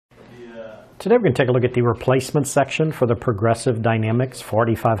Today we're going to take a look at the replacement section for the Progressive Dynamics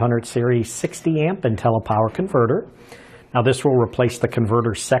 4500 Series 60 Amp Inteli-Power Converter. Now this will replace the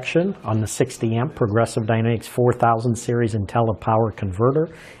converter section on the 60 amp Progressive Dynamics 4000 Series Inteli-Power Converter.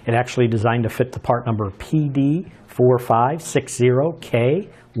 It actually designed to fit the part number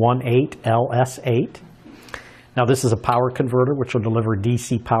PD4560CSV. Now this is a power converter which will deliver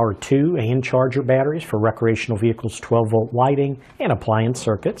DC power to and charger batteries for recreational vehicles, 12-volt lighting, and appliance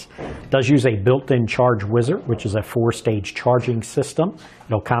circuits. It does use a built-in charge wizard, which is a 4-stage charging system.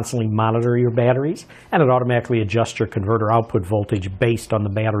 It'll constantly monitor your batteries, and it automatically adjusts your converter output voltage based on the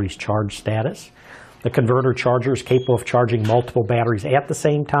battery's charge status. The converter charger is capable of charging multiple batteries at the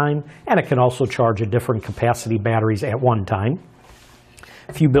same time, and it can also charge at different capacity batteries at one time.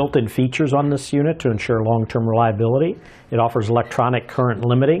 A few built-in features on this unit to ensure long-term reliability. It offers electronic current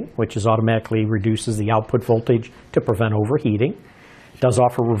limiting, which automatically reduces the output voltage to prevent overheating. It does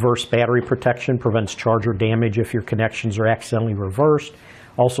offer reverse battery protection, prevents charger damage if your connections are accidentally reversed.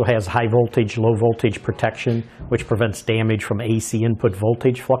 Also has high voltage, low voltage protection, which prevents damage from AC input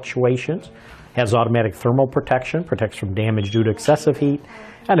voltage fluctuations. Has automatic thermal protection, protects from damage due to excessive heat.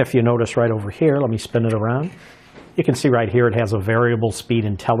 And if you notice right over here, let me spin it around. You can see right here it has a variable speed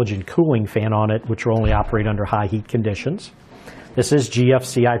intelligent cooling fan on it, which will only operate under high heat conditions. This is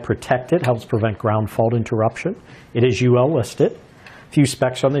Gfci protected, helps prevent ground fault interruption. It is UL listed. A few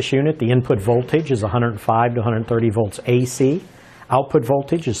specs on this unit. The input voltage is 105 to 130 volts AC. Output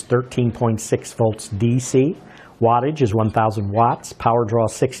voltage is 13.6 volts DC. Wattage is 1,000 watts. Power draw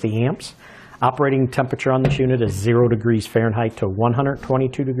 60 amps. Operating temperature on this unit is 0 degrees Fahrenheit to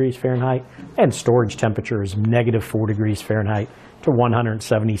 122 degrees Fahrenheit, and storage temperature is -4 degrees Fahrenheit to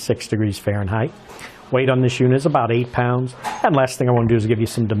 176 degrees Fahrenheit. Weight on this unit is about 8 pounds. And last thing I want to do is give you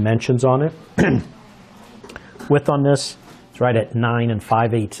some dimensions on it. Width on this is right at 9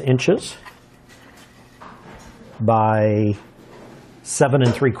 5/8 inches by 7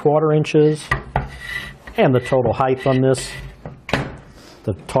 3/4 inches. And the total height on this,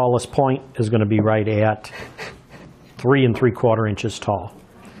 the tallest point is going to be right at 3 3/4 inches tall.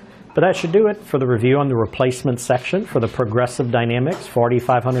 But that should do it for the review on the replacement section for the Progressive Dynamics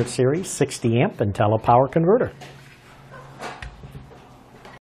 4500 Series 60 amp Inteli-Power Converter.